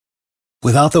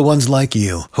Without the ones like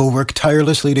you, who work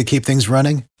tirelessly to keep things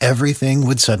running, everything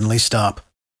would suddenly stop.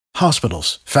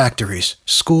 Hospitals, factories,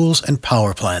 schools, and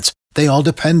power plants, they all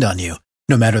depend on you.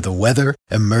 No matter the weather,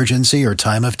 emergency, or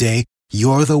time of day,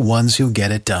 you're the ones who get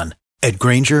it done. At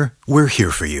Grainger, we're here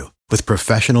for you with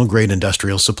professional-grade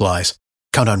industrial supplies.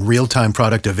 Count on real-time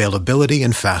product availability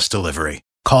and fast delivery.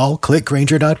 Call,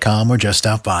 clickgrainger.com, or just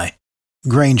stop by.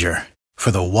 Grainger, for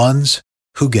the ones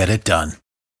who get it done.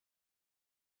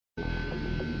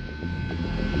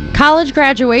 College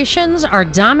graduations are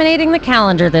dominating the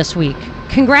calendar this week.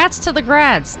 Congrats to the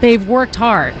grads. They've worked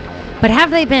hard. But have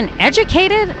they been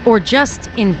educated or just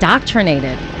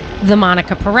indoctrinated? The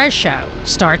Monica Perez Show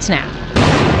starts now.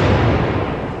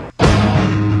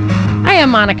 I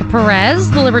am Monica Perez,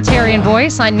 the Libertarian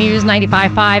Voice on News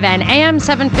 95.5 and AM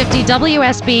 750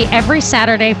 WSB every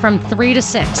Saturday from 3 to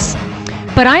 6.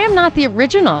 But I am not the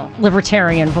original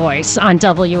Libertarian Voice on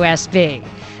WSB.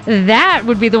 That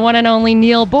would be the one and only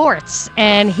Neil Bortz.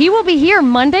 And he will be here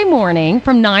Monday morning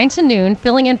from 9 to noon,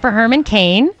 filling in for Herman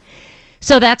Cain.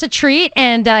 So that's a treat.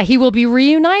 And he will be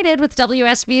reunited with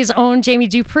WSB's own Jamie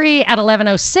Dupree at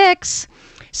 11:06.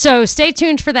 So stay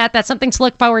tuned for that. That's something to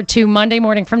look forward to Monday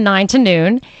morning from 9 to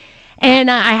noon.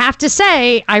 And I have to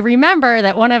say, I remember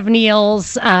that one of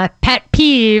Neil's pet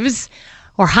peeves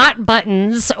or hot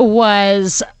buttons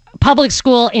was public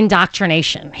school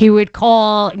indoctrination. He would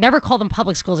never call them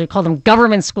public schools. He would call them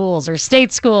government schools or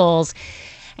state schools.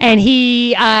 And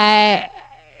he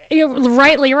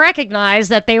rightly recognized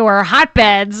that they were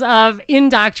hotbeds of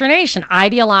indoctrination,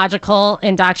 ideological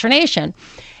indoctrination.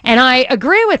 And I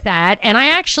agree with that. And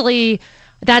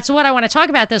that's what I want to talk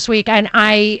about this week. And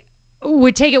I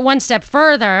would take it one step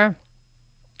further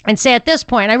and say at this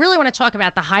point, I really want to talk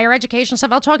about the higher education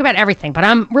stuff. I'll talk about everything, but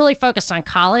I'm really focused on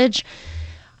college.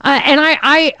 And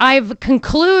I've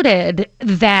concluded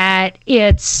that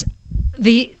it's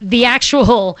the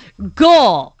actual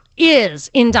goal is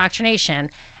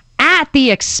indoctrination at the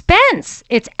expense.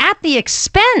 It's at the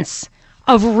expense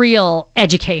of real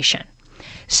education.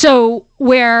 So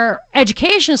where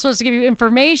education is supposed to give you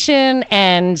information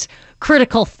and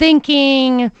critical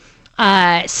thinking,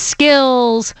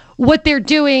 skills, what they're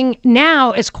doing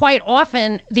now is quite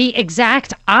often the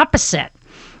exact opposite,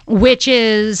 which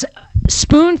is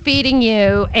spoon feeding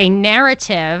you a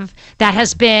narrative that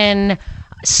has been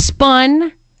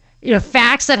spun,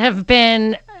 facts that have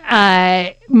been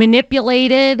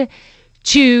manipulated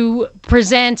to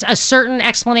present a certain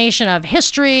explanation of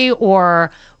history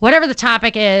or whatever the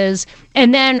topic is,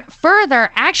 and then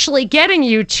further actually getting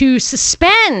you to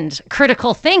suspend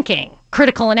critical thinking,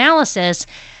 critical analysis,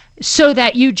 so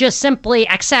that you just simply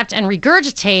accept and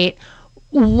regurgitate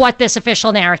what this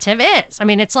official narrative is. I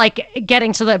mean, it's like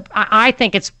I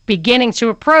think it's beginning to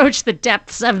approach the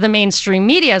depths of the mainstream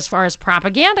media as far as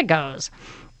propaganda goes.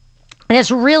 And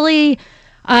it's really,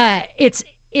 it's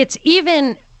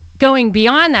even going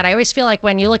beyond that. I always feel like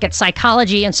when you look at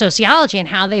psychology and sociology and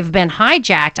how they've been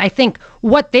hijacked, I think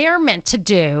what they're meant to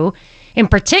do in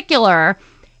particular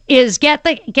is get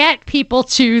people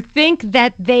to think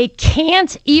that they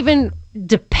can't even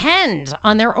depend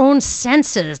on their own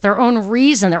senses, their own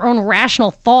reason, their own rational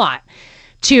thought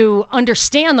to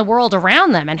understand the world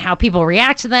around them and how people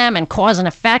react to them and cause and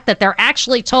effect, that they're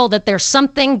actually told that there's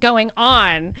something going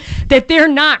on that they're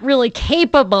not really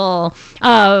capable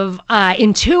of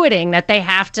intuiting, that they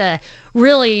have to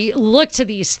really look to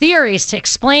these theories to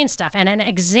explain stuff. And an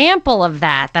example of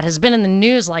that has been in the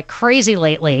news like crazy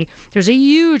lately, there's a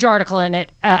huge article in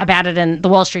it about it in the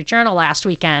Wall Street Journal last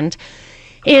weekend,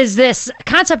 is this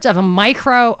concept of a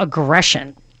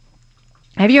microaggression.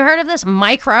 Have you heard of this?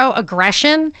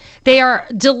 Microaggression? They are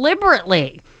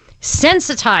deliberately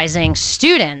sensitizing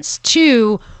students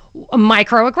to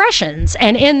microaggressions.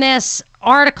 And in this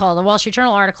article, the Wall Street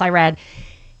Journal article I read,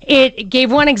 it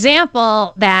gave one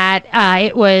example that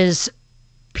it was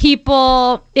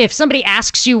people, if somebody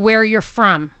asks you where you're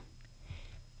from,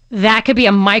 that could be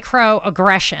a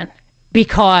microaggression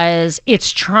because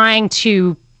it's trying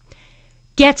to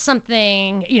get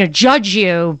something, judge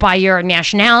you by your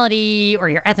nationality or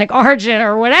your ethnic origin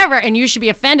or whatever, and you should be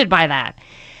offended by that.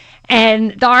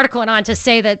 And the article went on to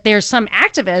say that there's some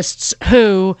activists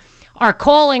who are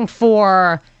calling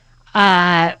for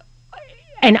anonymous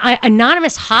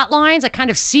hotlines, a kind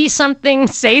of see something,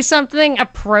 say something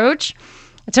approach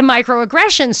to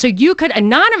microaggression. So you could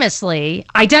anonymously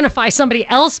identify somebody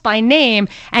else by name,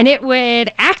 and it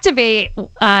would activate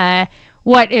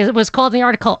what was called in the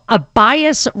article a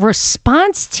bias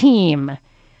response team.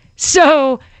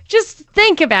 So just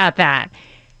think about that.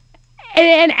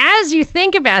 And as you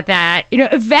think about that,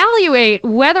 evaluate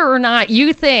whether or not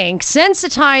you think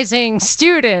sensitizing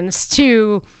students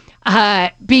to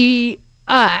be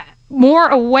more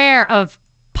aware of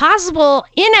possible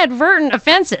inadvertent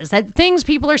offenses, that things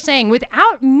people are saying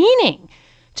without meaning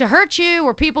to hurt you,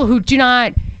 or people who do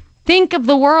not think of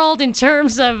the world in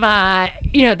terms of,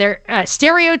 their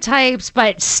stereotypes,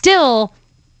 but still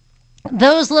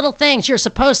those little things you're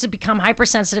supposed to become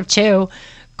hypersensitive to,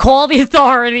 call the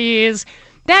authorities,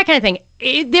 that kind of thing.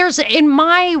 There's, in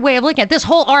my way of looking at this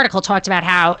whole article, talked about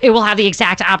how it will have the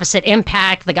exact opposite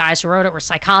impact. The guys who wrote it were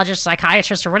psychologists,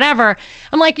 psychiatrists, or whatever.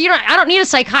 I'm like, I don't need a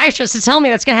psychiatrist to tell me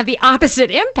that's going to have the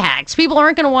opposite impacts. People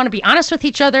aren't going to want to be honest with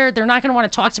each other. They're not going to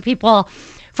want to talk to people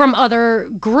from other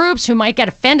groups who might get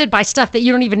offended by stuff that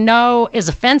you don't even know is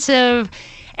offensive.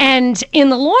 And in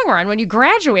the long run, when you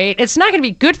graduate, it's not going to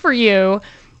be good for you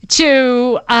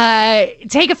to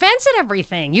take offense at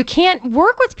everything. You can't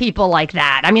work with people like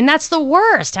that. I mean, that's the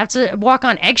worst. Have to walk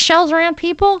on eggshells around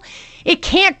people. It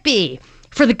can't be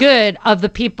for the good of the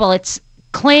people it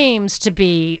claims to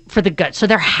be for the good. So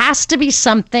there has to be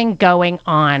something going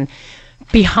on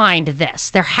behind this.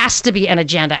 There has to be an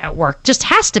agenda at work. Just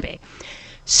has to be.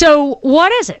 So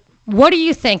what is it? What do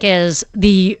you think is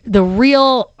the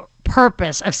real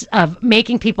purpose of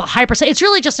making people it's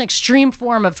really just an extreme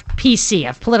form of PC,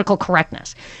 of political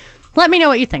correctness? Let me know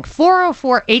what you think.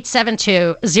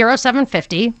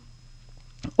 404-872-0750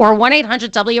 or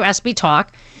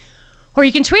 1-800-WSB-TALK, or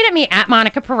you can tweet at me at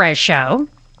Monica Perez Show.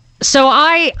 So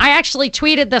I actually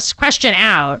tweeted this question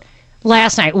out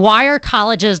last night. Why are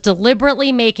colleges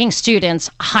deliberately making students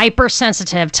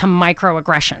hypersensitive to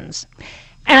microaggressions?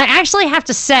 And I actually have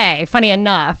to say, funny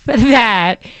enough,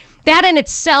 that in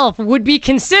itself would be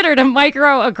considered a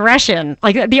microaggression.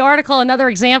 Like the article, another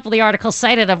example the article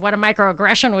cited of what a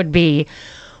microaggression would be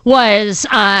was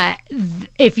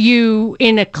if you,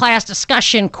 in a class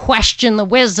discussion, question the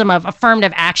wisdom of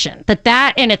affirmative action,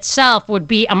 that in itself would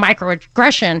be a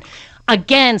microaggression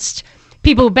against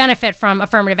people who benefit from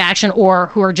affirmative action or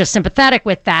who are just sympathetic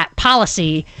with that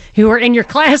policy, who are in your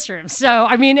classroom. So,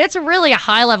 I mean, it's really a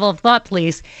high level of thought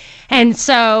police. And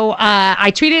so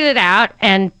I tweeted it out,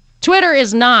 and Twitter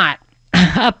is not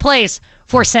a place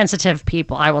for sensitive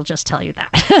people. I will just tell you that.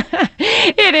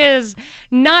 It is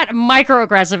not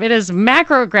microaggressive. It is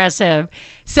macroaggressive.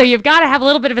 So you've got to have a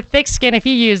little bit of a thick skin if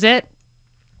you use it.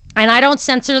 And I don't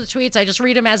censor the tweets. I just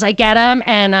read them as I get them,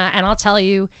 and I'll tell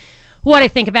you what I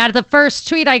think about it. The first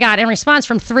tweet I got in response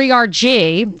from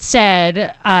 3RG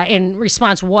said, in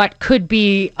response, what could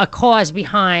be a cause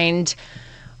behind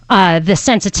the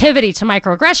sensitivity to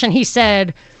microaggression? He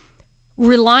said,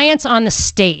 reliance on the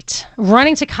state,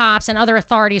 running to cops and other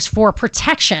authorities for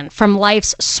protection from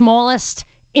life's smallest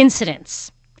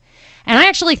incidents. And I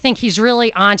actually think he's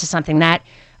really onto something.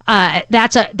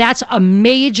 That's a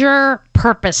major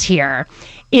purpose here,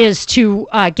 is to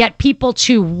get people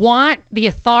to want the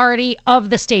authority of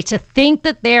the state, to think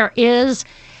that there is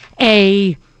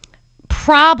a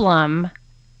problem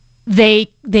they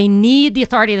need the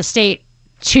authority of the state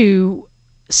to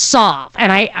solve.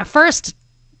 And I first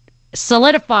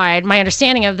solidified my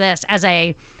understanding of this as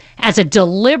a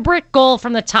deliberate goal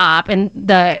from the top. And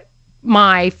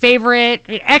my favorite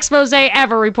expose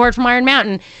ever, Report from Iron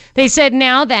Mountain, they said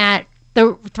now that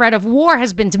the threat of war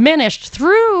has been diminished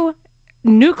through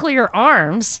nuclear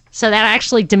arms, so that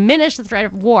actually diminished the threat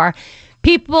of war.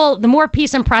 People, the more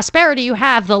peace and prosperity you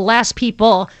have, the less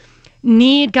people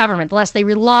need government, the less they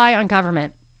rely on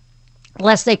government, the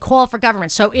less they call for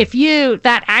government. So if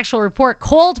that actual report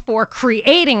called for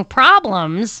creating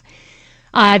problems,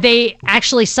 they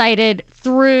actually cited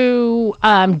through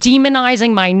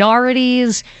demonizing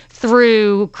minorities,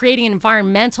 through creating an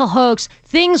environmental hoax,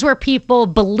 things where people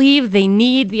believe they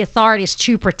need the authorities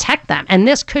to protect them. And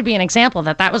this could be an example of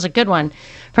that. That was a good one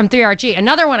from 3RG.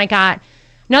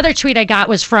 Another tweet I got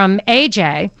was from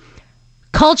AJ.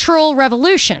 Cultural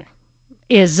revolution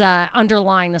is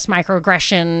underlying this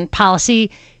microaggression policy.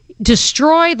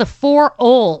 Destroy the four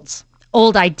olds: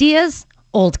 old ideas,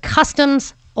 old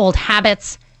customs, old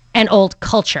habits, and old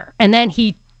culture. And then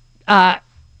he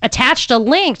attached a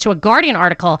link to a Guardian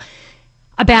article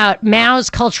about Mao's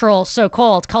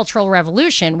so-called cultural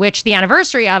revolution, which the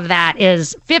anniversary of that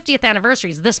is 50th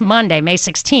anniversary is this Monday, May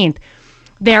 16th.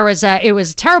 It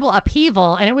was terrible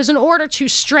upheaval, and it was in order to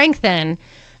strengthen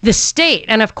the state.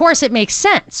 And of course it makes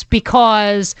sense,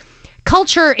 because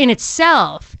culture in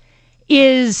itself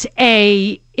is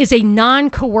a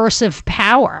non-coercive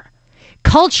power.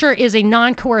 Culture is a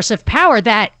non-coercive power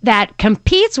that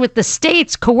competes with the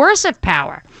state's coercive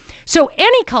power. So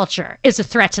any culture is a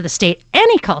threat to the state,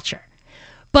 any culture.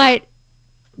 But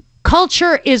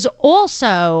culture is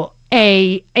also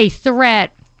a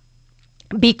threat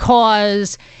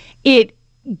because it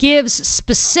gives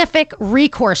specific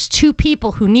recourse to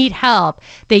people who need help.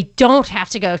 They don't have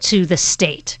to go to the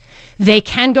state. They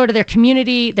can go to their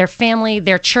community, their family,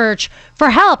 their church for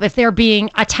help if they're being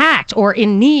attacked or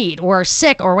in need or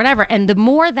sick or whatever. And the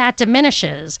more that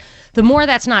diminishes, the more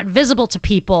that's not visible to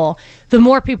people, the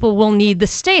more people will need the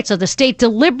state. So the state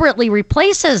deliberately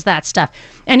replaces that stuff.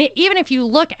 And even if you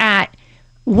look at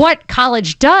what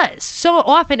college does, so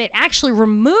often it actually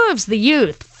removes the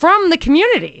youth from the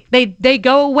community. They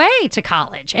go away to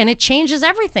college, and it changes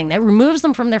everything. That removes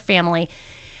them from their family,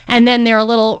 and then they're a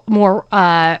little more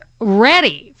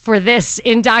ready for this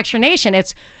indoctrination.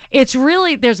 It's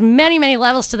really, there's many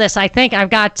levels to this. I think I'm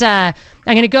going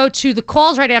to go to the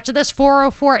calls right after this.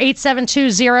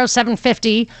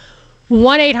 404-872-0750,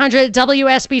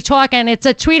 1-800-WSB Talk, and it's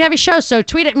a tweet-heavy show, so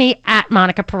tweet at me at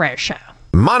Monica Perez Show.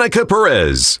 Monica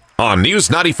Perez on News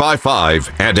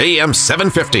 95.5 and AM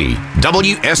 750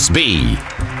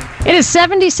 WSB. It is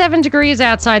 77 degrees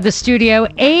outside the studio.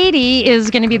 80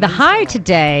 is going to be the high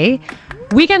today.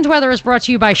 Weekend weather is brought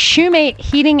to you by Shoemate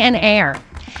Heating and Air.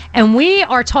 And we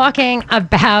are talking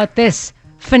about this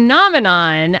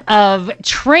phenomenon of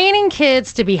training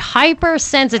kids to be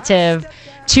hypersensitive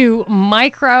to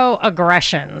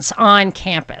microaggressions on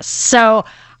campus. So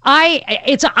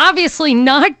it's obviously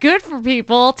not good for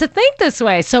people to think this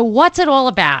way. So what's it all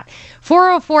about?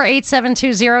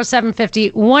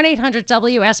 404-872-0750,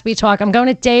 1-800-WSB Talk. I'm going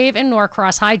to Dave in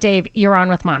Norcross. Hi, Dave. You're on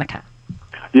with Monica.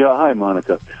 Yeah, hi,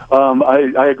 Monica.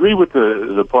 I agree with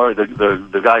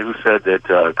the guy who said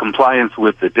that compliance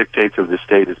with the dictates of the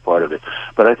state is part of it.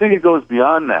 But I think it goes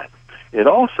beyond that. It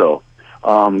also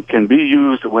can be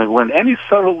used when any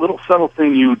little subtle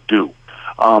thing you do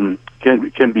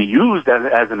can be used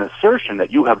as an assertion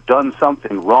that you have done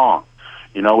something wrong.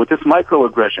 You know, with this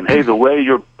microaggression, hey, the way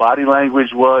your body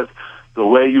language was, the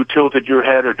way you tilted your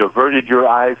head or diverted your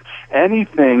eyes,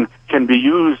 anything can be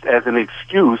used as an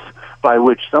excuse by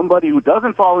which somebody who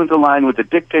doesn't fall into line with the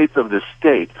dictates of the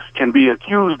state can be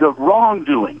accused of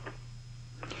wrongdoing.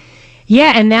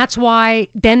 Yeah, and that's why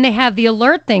then they have the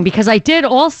alert thing, because I did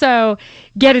also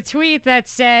get a tweet that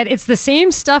said it's the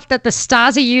same stuff that the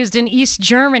Stasi used in East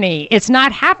Germany. It's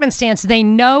not happenstance. They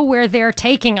know where they're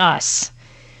taking us.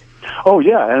 Oh,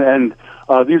 yeah, and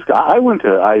these guys, I went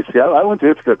to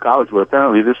Ithaca College, where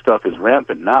apparently this stuff is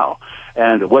rampant now.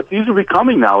 And what these are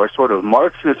becoming now are sort of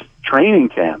Marxist training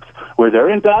camps, where they're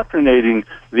indoctrinating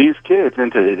these kids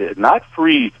into not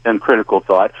free and critical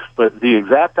thought, but the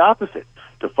exact opposite.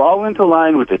 To fall into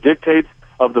line with the dictates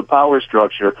of the power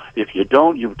structure. If you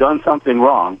don't, you've done something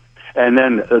wrong. And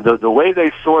then the way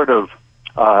they sort of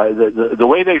the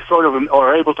way they sort of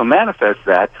are able to manifest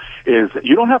that is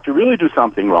you don't have to really do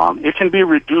something wrong. It can be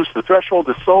reduced. The threshold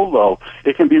is so low,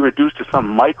 it can be reduced to some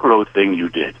micro thing you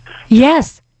did.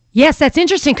 Yes, that's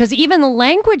interesting, because even the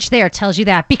language there tells you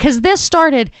that, because this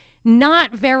started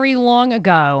not very long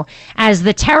ago as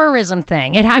the terrorism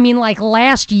thing. Like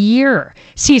last year,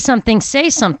 see something, say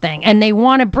something, and they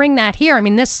want to bring that here. I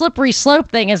mean, this slippery slope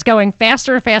thing is going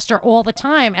faster and faster all the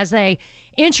time as they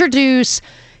introduce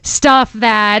stuff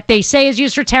that they say is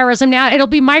used for terrorism. Now it'll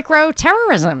be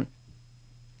micro-terrorism.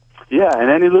 Yeah,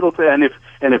 and any little thing,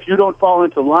 and if you don't fall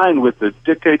into line with the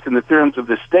dictates and the theorems of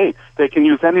the state, they can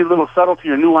use any little subtlety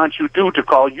or nuance you do to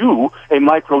call you a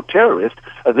micro-terrorist,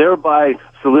 thereby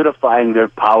solidifying their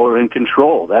power and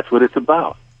control. That's what it's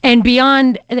about. And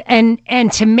beyond,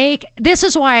 and to make, this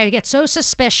is why I get so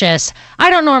suspicious. I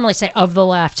don't normally say of the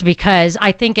left, because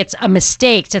I think it's a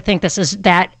mistake to think this is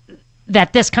that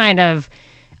this kind of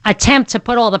attempt to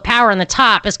put all the power in the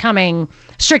top is coming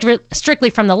strictly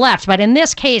from the left. But in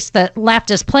this case, the left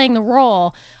is playing the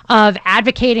role of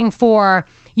advocating for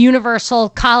universal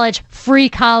college, free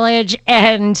college,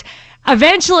 and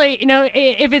eventually,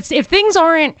 if things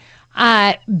aren't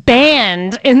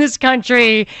banned in this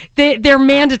country, they're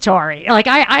mandatory. Like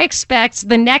I expect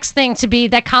the next thing to be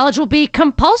that college will be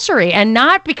compulsory, and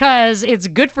not because it's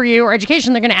good for you or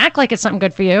education. They're going to act like it's something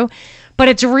good for you, but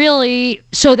it's really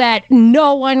so that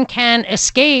no one can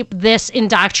escape this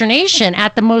indoctrination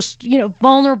at the most,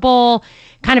 vulnerable,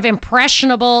 kind of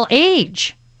impressionable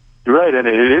age. You're right, and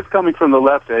it is coming from the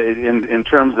left in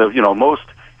terms of, most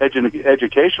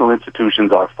educational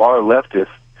institutions are far leftist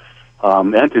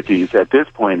entities at this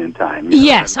point in time.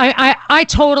 Yes, I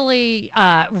totally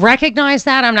recognize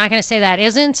that. I'm not going to say that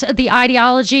isn't the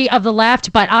ideology of the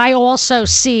left, but I also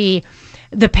see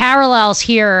the parallels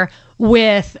here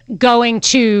with going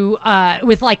to,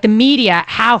 with like the media,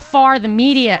 how far the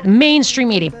media, mainstream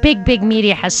media, big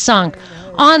media has sunk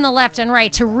on the left and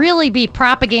right to really be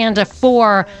propaganda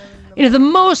for the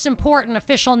most important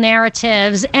official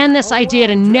narratives and this idea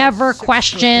to never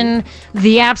question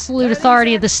the absolute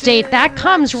authority of the state, that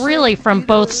comes really from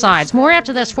both sides. More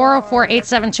after this,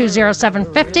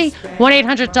 404-872-0750,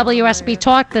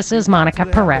 1-800-WSB-TALK. This is Monica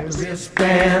Perez.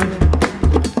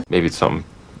 Maybe it's something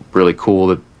really cool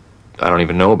that I don't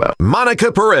even know about.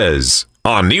 Monica Perez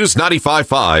on News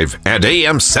 95.5 and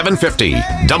AM 750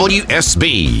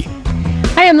 WSB.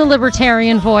 I am the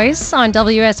Libertarian Voice on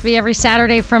WSB every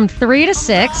Saturday from 3 to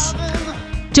 6.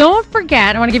 Don't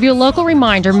forget, I want to give you a local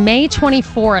reminder, May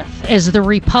 24th is the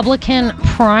Republican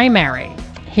primary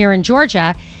here in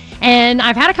Georgia. And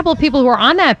I've had a couple of people who are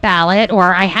on that ballot,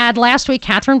 or I had last week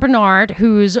Catherine Bernard,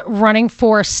 who's running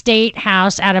for State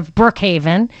House out of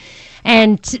Brookhaven.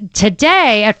 And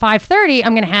today at 5:30,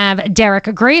 I'm going to have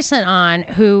Derek Grayson on,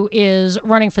 who is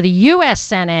running for the U.S.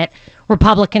 Senate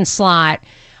Republican slot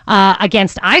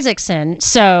against Isaacson.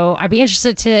 So I'd be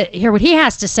interested to hear what he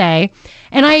has to say.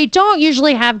 And I don't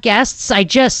usually have guests. I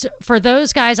just, for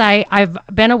those guys, I've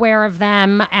been aware of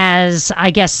them as, I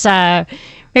guess,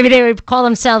 maybe they would call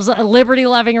themselves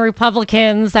liberty-loving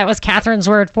Republicans. That was Catherine's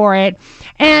word for it.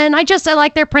 And I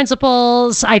like their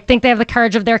principles. I think they have the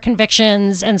courage of their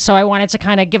convictions. And so I wanted to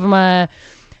kind of give them a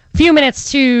few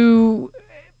minutes to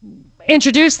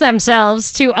introduce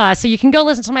themselves to us. So you can go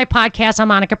listen to my podcast on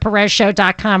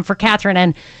MonicaPerezShow.com for Catherine,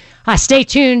 and stay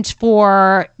tuned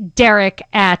for Derek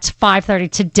at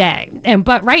 5:30 today.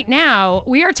 But right now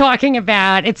we are talking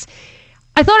about,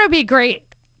 I thought it would be a great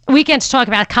weekend to talk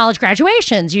about college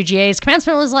graduations. UGA's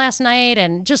commencement was last night,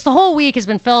 and just the whole week has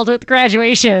been filled with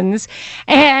graduations.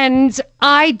 And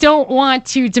I don't want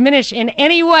to diminish in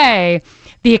any way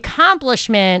the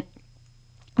accomplishment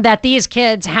that these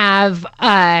kids have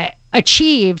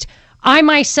achieved. I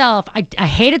myself, I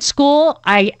hated school.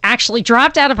 I actually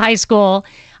dropped out of high school.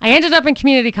 I ended up in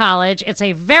community college. It's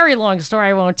a very long story,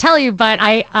 I won't tell you, but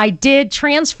I did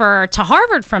transfer to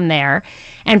Harvard from there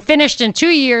and finished in 2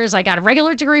 years. I got a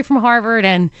regular degree from Harvard,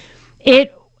 and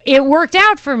it worked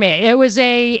out for me. It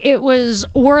was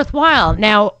worthwhile.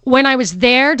 Now, when I was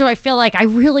there, do I feel like I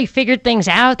really figured things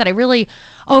out, that I really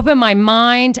opened my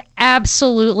mind?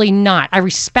 Absolutely not. I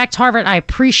respect Harvard. I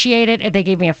appreciate it. They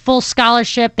gave me a full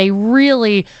scholarship. They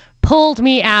really pulled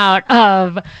me out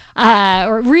of,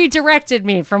 or redirected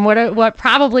me from what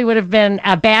probably would have been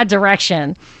a bad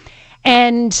direction.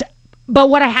 But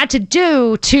what I had to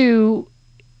do to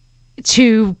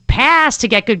pass, to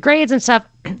get good grades and stuff,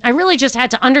 I really just had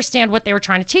to understand what they were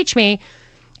trying to teach me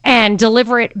and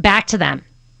deliver it back to them.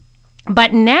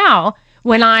 But now,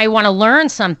 when I want to learn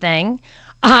something,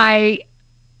 I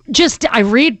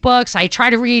read books. I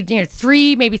try to read,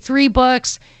 maybe three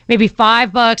books, maybe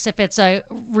 5 books if it's a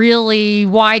really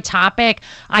wide topic.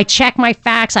 I check my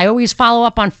facts. I always follow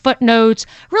up on footnotes,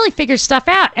 really figure stuff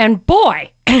out. And boy,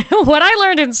 what I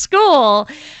learned in school,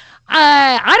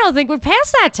 I don't think would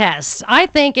pass that test. I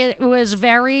think it was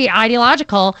very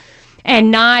ideological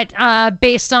and not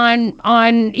based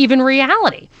on even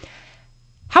reality.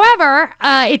 However,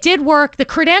 it did work. The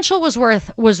credential was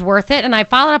worth it, and I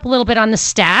followed up a little bit on the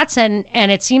stats,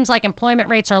 and it seems like unemployment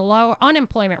rates are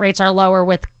lower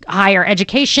with higher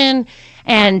education,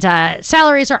 and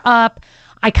salaries are up.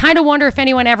 I kind of wonder if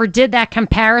anyone ever did that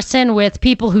comparison with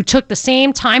people who took the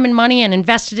same time and money and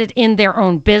invested it in their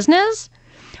own business,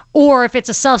 or if it's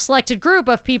a self-selected group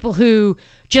of people who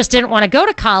just didn't want to go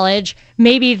to college.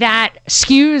 Maybe that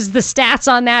skews the stats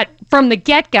on that from the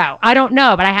get-go. I don't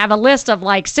know, but I have a list of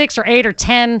like 6 or 8 or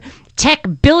 10 tech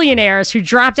billionaires who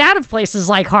dropped out of places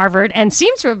like Harvard and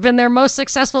seem to have been their most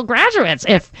successful graduates,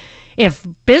 if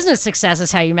business success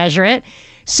is how you measure it.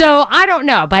 So I don't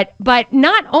know, but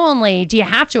not only do you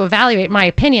have to evaluate, in my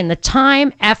opinion, the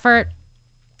time, effort,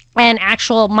 and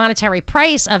actual monetary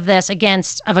price of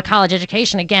a college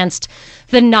education against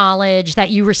the knowledge that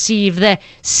you receive, the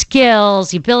skills,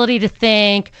 the ability to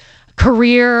think,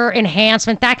 career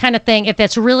enhancement, that kind of thing, if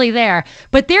it's really there.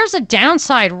 But there's a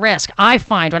downside risk I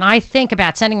find when I think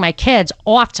about sending my kids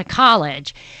off to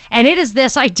college, and it is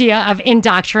this idea of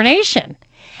indoctrination.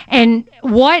 And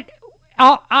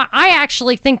I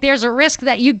actually think there's a risk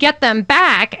that you get them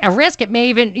back. A risk, it may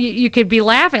even, you could be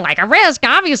laughing, like a risk,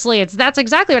 obviously, that's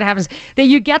exactly what happens, that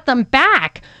you get them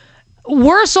back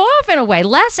worse off in a way,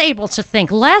 less able to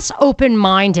think, less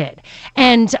open-minded.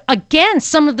 And again,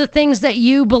 some of the things that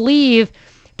you believe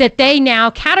that they now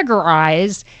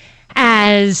categorize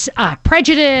as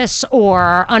prejudice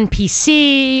or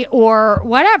un-PC or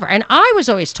whatever. And I was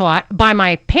always taught by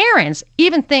my parents,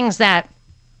 even things that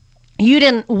you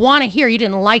didn't want to hear, you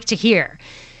didn't like to hear,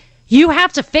 you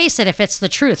have to face it if it's the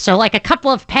truth. So like a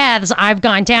couple of paths I've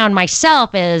gone down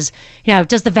myself is,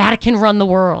 does the Vatican run the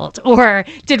world? Or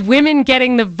did women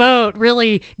getting the vote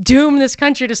really doom this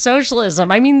country to socialism?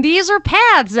 I mean, these are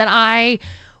paths that I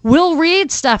will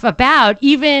read stuff about,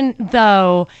 even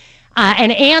though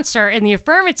an answer in the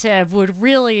affirmative would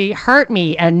really hurt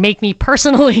me and make me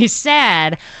personally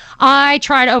sad. I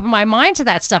try to open my mind to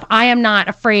that stuff. I am not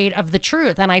afraid of the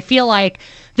truth. And I feel like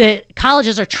the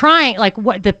colleges are trying, like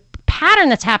what the pattern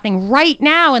that's happening right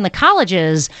now in the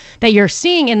colleges that you're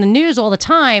seeing in the news all the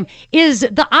time is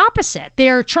the opposite.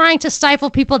 They're trying to stifle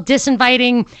people,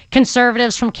 disinviting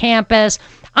conservatives from campus.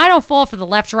 I don't fall for the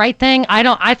left-right thing.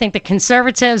 I think the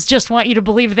conservatives just want you to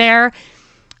believe their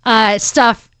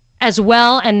stuff as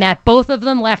well, and that both of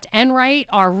them, left and right,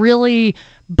 are really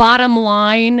bottom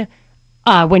line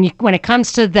when it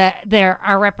comes to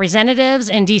our representatives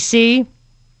in D.C.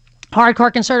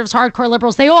 Hardcore conservatives, hardcore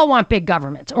liberals, they all want big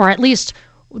government, or at least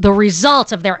the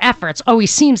result of their efforts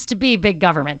always seems to be big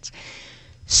government.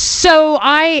 So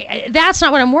that's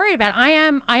not what I'm worried about. I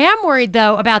am worried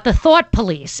though about the thought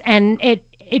police, and it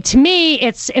to me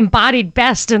it's embodied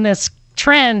best in this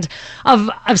trend of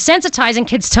sensitizing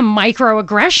kids to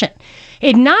microaggression.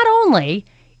 It not only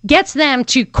gets them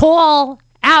to call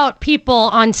out people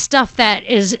on stuff that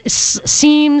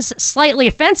seems slightly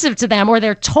offensive to them, or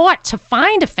they're taught to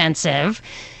find offensive.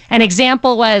 An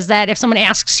example was that if someone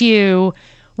asks you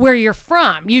where you're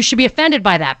from, you should be offended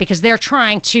by that because they're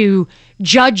trying to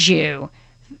judge you,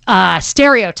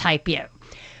 stereotype you.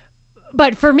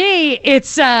 But for me,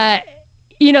 it's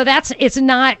it's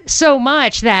not so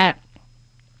much that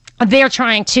they're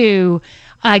trying to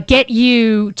get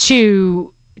you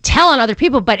to tell on other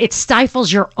people, but it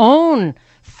stifles your own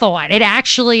thought. It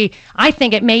actually, I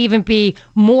think it may even be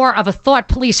more of a thought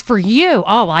police for you.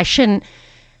 Oh, I shouldn't,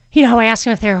 I ask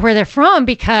them where they're from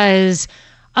because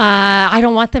I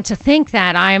don't want them to think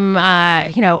that I'm,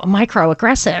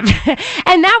 microaggressive.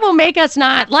 And that will make us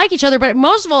not like each other, but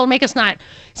most of all, it'll make us not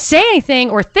say anything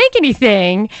or think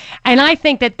anything. And I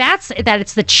think that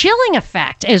it's the chilling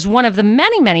effect is one of the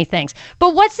many, many things.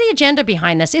 But what's the agenda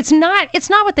behind this? It's not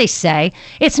what they say.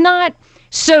 It's not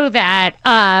so that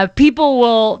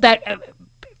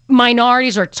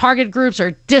minorities or target groups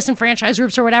or disenfranchised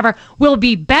groups or whatever will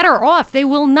be better off. They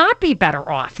will not be better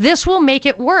off. This will make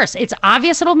it worse. It's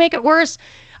obvious it'll make it worse.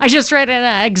 I just read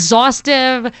an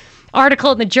exhaustive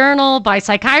article in the Journal by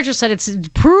psychiatrists that it's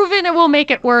proven it will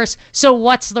make it worse. So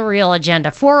what's the real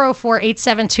agenda?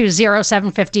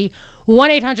 404-872-0750,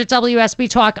 1-800-WSB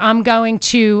Talk. I'm going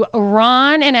to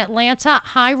Ron in Atlanta.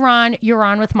 Hi, Ron. You're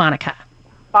on with Monica.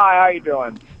 Hi, how you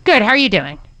doing? Good. How are you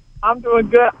doing? I'm doing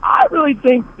good. I really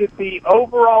think that the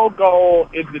overall goal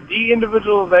is the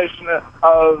de-individualization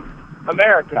of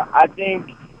America. I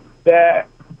think that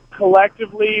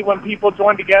collectively, when people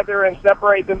join together and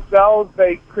separate themselves,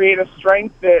 they create a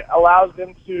strength that allows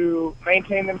them to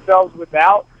maintain themselves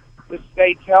without the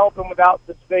state's help and without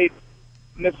the state's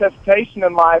necessitation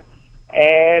in life.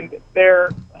 And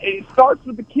it starts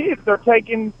with the kids. They're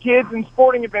taking kids in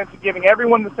sporting events and giving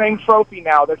everyone the same trophy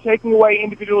now. They're taking away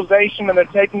individualization, and they're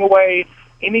taking away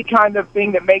any kind of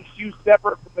thing that makes you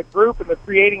separate from the group, and they're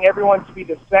creating everyone to be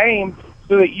the same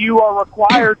so that you are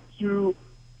required to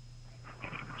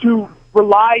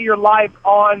rely your life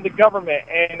on the government.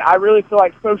 And I really feel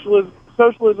like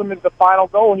socialism is the final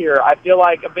goal here. I feel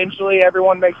like eventually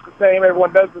everyone makes the same,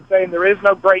 everyone does the same. There is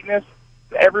no greatness.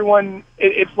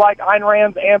 It's like Ayn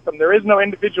Rand's anthem. There is no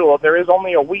individual. There is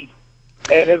only a we.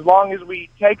 And as long as we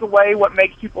take away what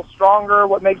makes people stronger,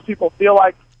 what makes people feel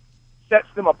like sets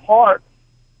them apart,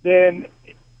 then,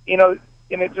 and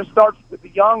it just starts with the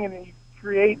young, and then you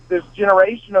create this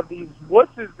generation of these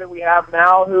wusses that we have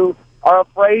now who are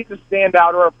afraid to stand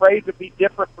out or afraid to be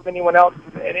different from anyone else.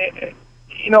 And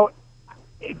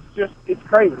it's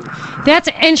crazy. That's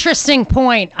an interesting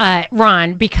point,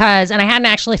 Ron, because, and I hadn't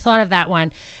actually thought of that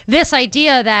one, this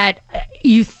idea that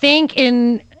you think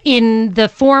in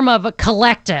the form of a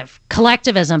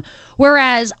collectivism,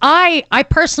 whereas I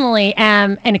personally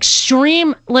am an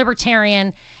extreme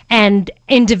libertarian and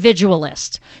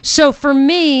individualist. So for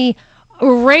me,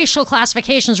 racial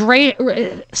classifications,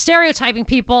 stereotyping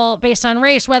people based on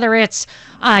race, whether it's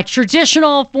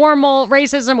traditional, formal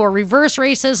racism or reverse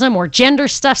racism or gender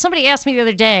stuff. Somebody asked me the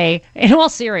other day, in all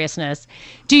seriousness,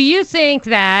 do you think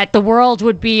that the world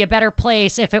would be a better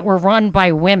place if it were run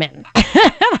by women?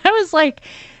 I was like,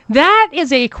 that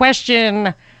is a question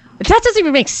that doesn't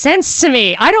even make sense to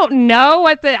me. I don't know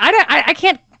I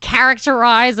can't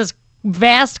characterize this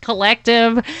vast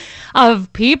collective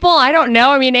of people. I don't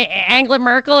know. I mean, Angela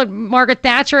Merkel and Margaret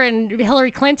Thatcher and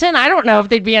Hillary Clinton, I don't know if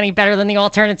they'd be any better than the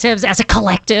alternatives as a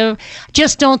collective.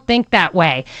 Just don't think that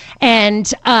way.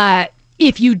 And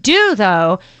if you do,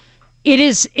 though, it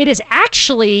is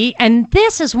actually, and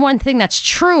this is one thing that's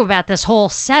true about this whole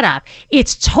setup,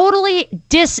 it's totally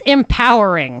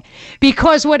disempowering,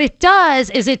 because what it does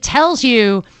is it tells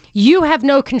you you have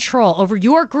no control over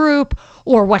your group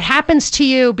or what happens to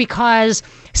you, because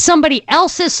somebody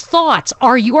else's thoughts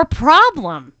are your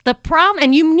problem. The problem,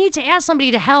 and you need to ask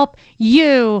somebody to help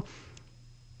you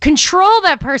control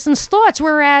that person's thoughts,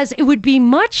 whereas it would be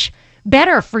much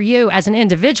better for you as an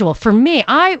individual. For me,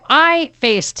 I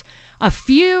faced a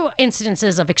few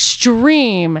incidences of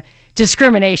extreme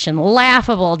discrimination,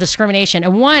 laughable discrimination,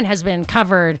 and one has been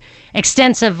covered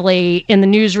extensively in the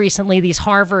news recently, these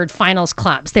Harvard finals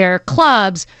clubs. They're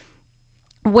clubs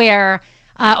where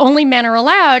only men are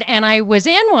allowed, and I was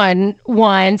in one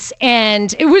once,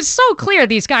 and it was so clear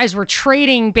these guys were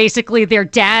trading basically their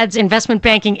dad's investment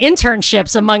banking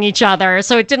internships among each other,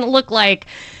 so it didn't look like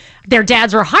their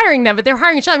dads were hiring them, but they're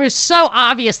hiring each other. It was so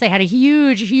obvious they had a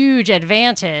huge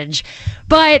advantage.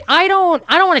 But I don't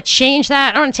want to change that.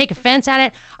 I don't want to take offense at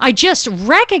it. I just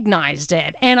recognized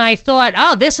it, and I thought,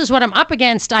 oh, this is what I'm up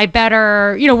against. I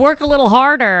better, work a little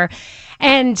harder.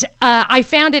 And I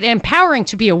found it empowering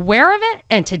to be aware of it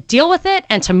and to deal with it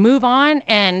and to move on.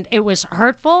 And it was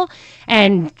hurtful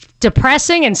and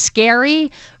depressing and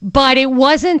scary, but it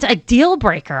wasn't a deal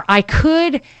breaker. I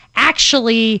could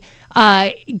actually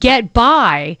get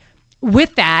by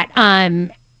with that.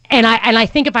 And I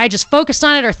think if I just focused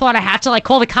on it or thought I had to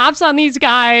call the cops on these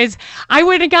guys, I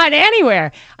wouldn't have gotten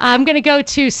anywhere. I'm going to go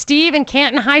to Steve in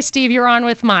Canton. Hi, Steve. You're on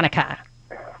with Monica.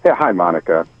 Yeah, hi,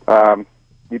 Monica.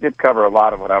 You did cover a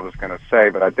lot of what I was going to say,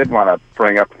 but I did want to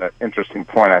bring up an interesting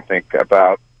point, I think,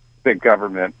 about big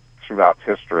government throughout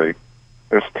history.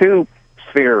 There's two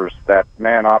spheres that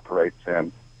man operates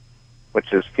in,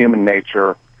 which is human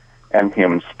nature and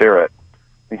human spirit.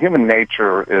 The human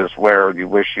nature is where you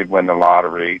wish you'd win the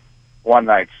lottery,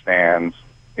 one-night stands,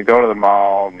 you go to the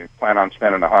mall, and you plan on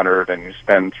spending $100, and you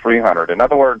spend $300. In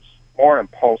other words, more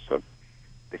impulsive.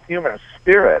 The human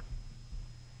spirit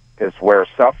is where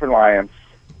self-reliance,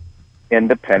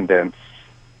 independence,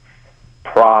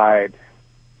 pride,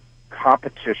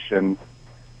 competition,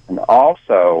 and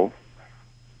also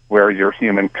where your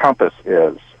human compass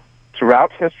is.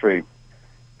 Throughout history,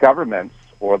 governments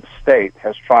or the state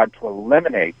has tried to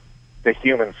eliminate the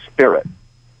human spirit,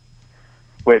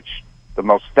 which the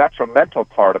most detrimental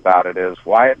part about it is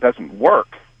why it doesn't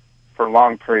work for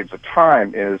long periods of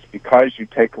time is because you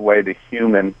take away the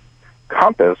human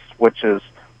compass, which is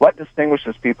what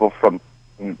distinguishes people from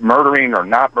murdering or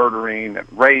not murdering and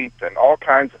rape and all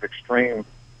kinds of extreme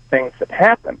things that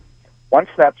happen. Once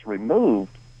that's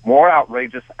removed, more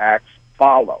outrageous acts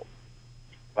follow.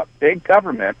 But big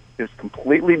government is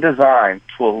completely designed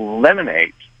to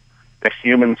eliminate the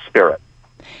human spirit.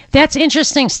 That's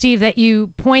interesting, Steve, that you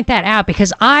point that out,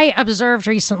 because I observed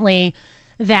recently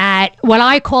that what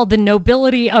I call the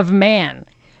nobility of man,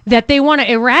 that they want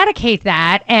to eradicate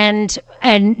that and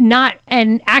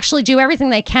actually do everything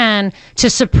they can to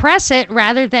suppress it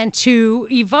rather than to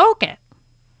evoke it.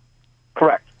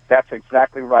 Correct. That's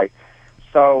exactly right.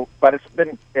 So, but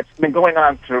it's been going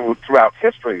on throughout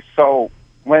history. So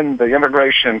when the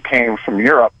immigration came from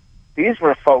Europe, these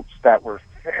were folks that were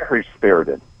very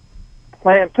spirited.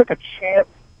 Took a chance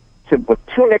with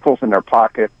 2 nickels in their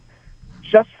pocket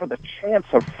just for the chance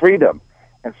of freedom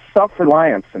and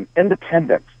self-reliance and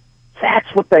independence. That's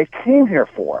what they came here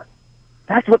for.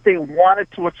 That's what they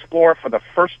wanted to explore for the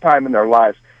first time in their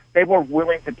lives. They were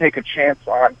willing to take a chance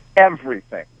on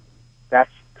everything.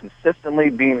 That's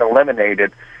consistently being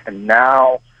eliminated, and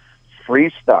now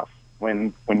free stuff.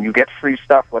 When you get free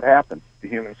stuff, what happens? The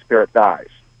human spirit dies.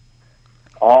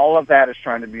 All of that is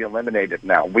trying to be eliminated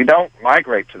now. We don't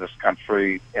migrate to this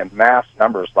country in mass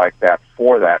numbers like that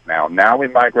for that now. Now we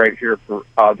migrate here for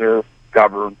other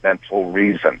governmental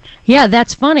reasons. Yeah,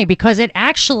 that's funny, because it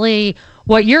actually,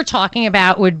 what you're talking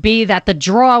about would be that the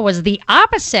draw was the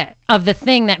opposite of the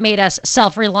thing that made us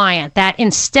self-reliant, that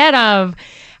instead of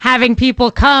having people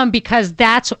come because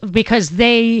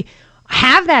they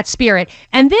have that spirit.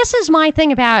 And this is my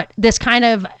thing about this kind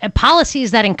of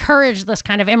policies that encourage this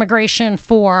kind of immigration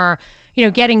for,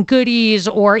 getting goodies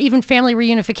or even family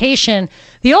reunification.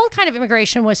 The old kind of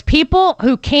immigration was people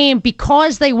who came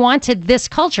because they wanted this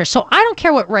culture. So I don't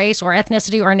care what race or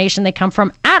ethnicity or nation they come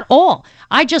from at all.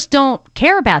 I just don't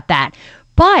care about that.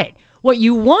 But What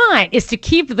you want is to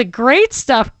keep the great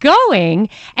stuff going.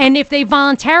 And if they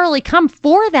voluntarily come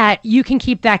for that, you can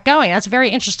keep that going. That's a very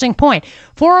interesting point.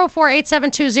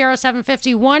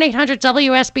 404-872-0750,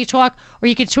 1-800-WSB Talk, or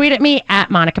you can tweet at me at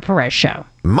Monica Perez Show.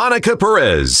 Monica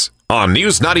Perez on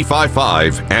News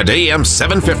 95.5 and AM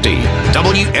 750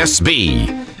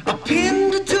 WSB.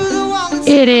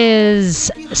 It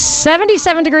is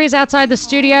 77 degrees outside the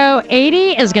studio.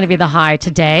 80 is going to be the high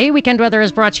today. Weekend weather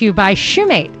is brought to you by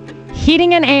Shoemate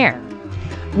Heating and Air.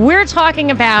 We're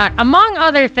talking about, among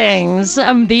other things,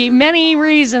 the many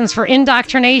reasons for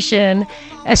indoctrination,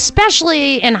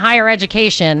 especially in higher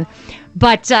education.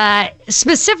 But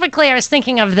specifically, I was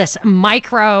thinking of this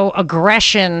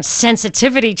microaggression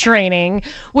sensitivity training,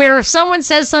 where if someone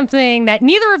says something that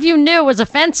neither of you knew was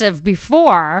offensive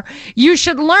before, you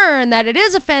should learn that it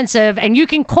is offensive, and you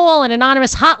can call an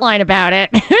anonymous hotline about it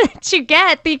to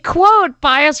get the, quote,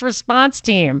 bias response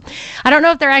team. I don't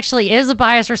know if there actually is a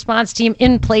bias response team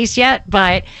in place yet,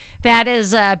 but that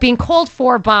is being called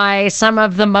for by some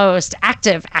of the most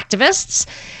active activists.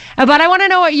 But I want to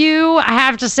know what you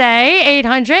have to say.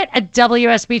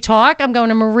 800-WSB Talk. I'm going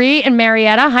to Marie and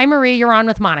Marietta. Hi, Marie. You're on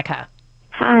with Monica.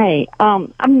 Hi.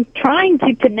 I'm trying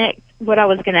to connect what I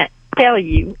was going to tell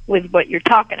you with what you're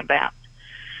talking about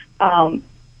the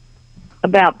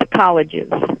colleges.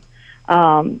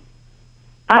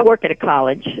 I work at a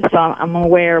college, so I'm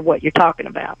aware of what you're talking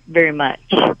about very much.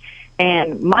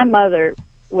 And my mother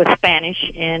was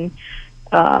Spanish, and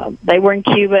they were in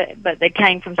Cuba, but they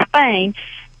came from Spain.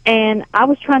 And I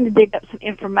was trying to dig up some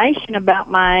information about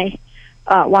why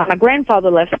my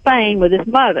grandfather left Spain with his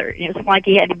mother. It was like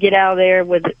he had to get out of there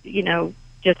with,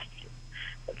 just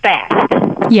fast.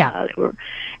 Yeah.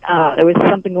 There was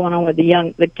something going on with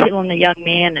killing the young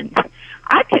men, and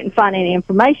I couldn't find any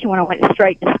information when I went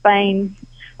straight to Spain,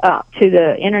 to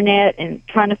the internet, and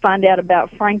trying to find out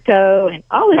about Franco, and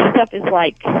all this stuff is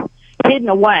like hidden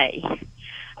away.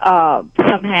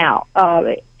 Somehow.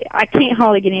 I can't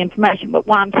hardly get any information, but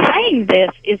why I'm saying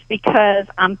this is because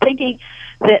I'm thinking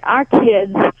that our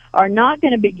kids are not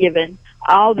going to be given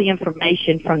all the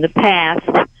information from the past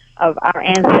of our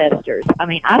ancestors. I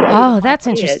mean, that's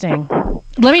interesting.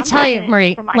 Let me tell you,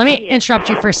 Marie, let me interrupt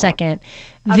you for a second.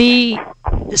 Okay.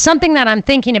 Something that I'm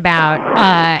thinking about,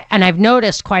 and I've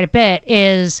noticed quite a bit,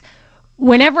 is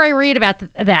whenever I read about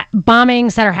that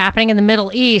bombings that are happening in the Middle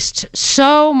East,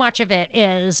 so much of it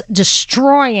is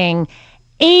destroying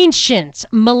ancient,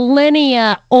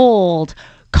 millennia-old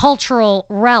cultural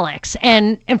relics.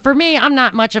 And for me, I'm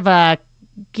not much of a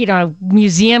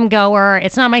museum goer.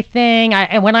 It's not my thing.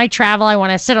 When I travel, I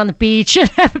want to sit on the beach and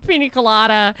have a pina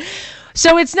colada.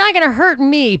 So it's not going to hurt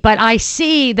me, but I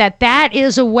see that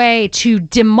is a way to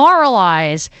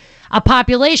demoralize a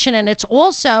population, and it's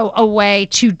also a way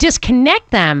to disconnect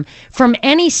them from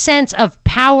any sense of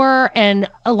power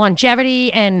and longevity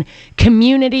and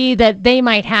community that they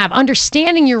might have.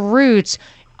 Understanding your roots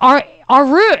are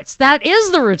roots. That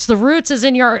is the roots. The roots is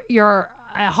in your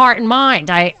heart and mind.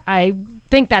 I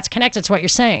think that's connected to what you're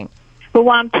saying. But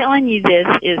why I'm telling you this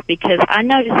is because I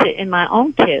noticed it in my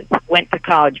own kids, went to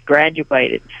college,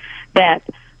 graduated, that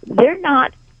they're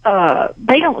not,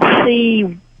 they don't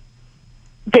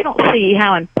see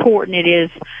how important it is,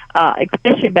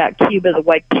 especially about Cuba, the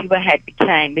way Cuba had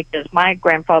became, because my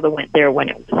grandfather went there when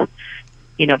it was,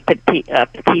 Batista,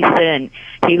 and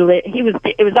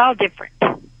it was all different.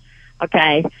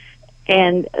 Okay.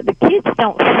 And the kids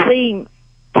don't seem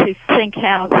to think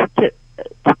how to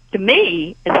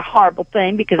me it's a horrible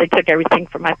thing because they took everything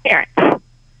from my parents.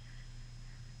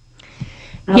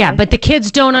 Yeah, but the kids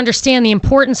don't understand the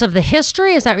importance of the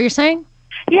history. Is that what you're saying?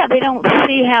 Yeah, they don't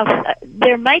see how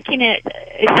they're making it.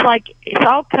 It's like it's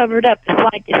all covered up. It's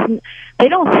like they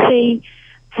don't see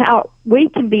how we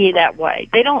can be that way.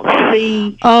 They don't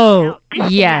see. Oh,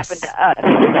 yes.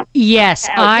 Happened to us. Yes,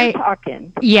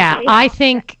 talking. Yeah, I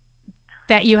think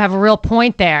that you have a real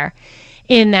point there,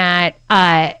 in that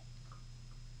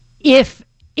if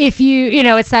you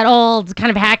it's that old kind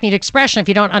of hackneyed expression: if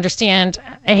you don't understand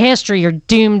a history, you're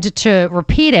doomed to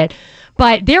repeat it.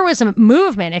 But there was a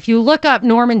movement. If you look up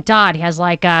Norman Dodd, he has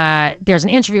there's an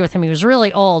interview with him. He was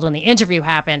really old when the interview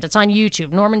happened. It's on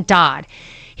YouTube. Norman Dodd.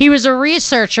 He was a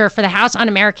researcher for the House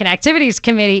Un-American Activities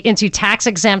Committee into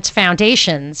tax-exempt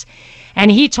foundations. And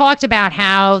he talked about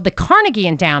how the Carnegie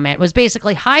Endowment was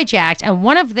basically hijacked. And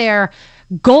one of their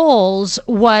goals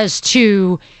was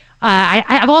to,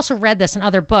 I've also read this in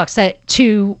other books, that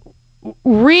to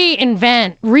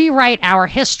rewrite our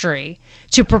history,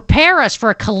 to prepare us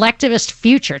for a collectivist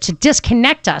future, to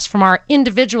disconnect us from our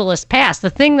individualist past, the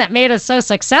thing that made us so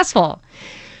successful.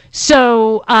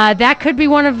 So that could be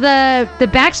one of the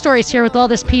backstories here with all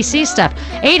this PC stuff.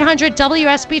 800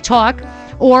 WSB Talk,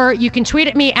 or you can tweet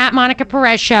at me at Monica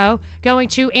Perez Show. Going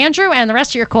to Andrew and the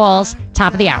rest of your calls,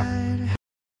 top of the hour.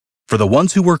 For the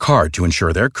ones who work hard to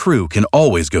ensure their crew can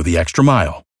always go the extra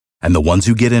mile, and the ones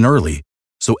who get in early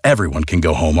so everyone can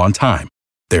go home on time,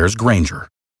 there's Grainger,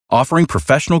 offering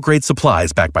professional-grade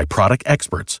supplies backed by product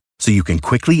experts so you can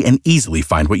quickly and easily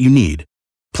find what you need.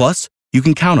 Plus, you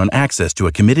can count on access to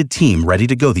a committed team ready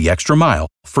to go the extra mile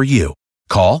for you.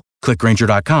 Call, click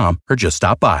Grainger.com, or just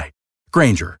stop by.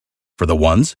 Grainger, for the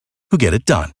ones who get it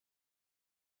done.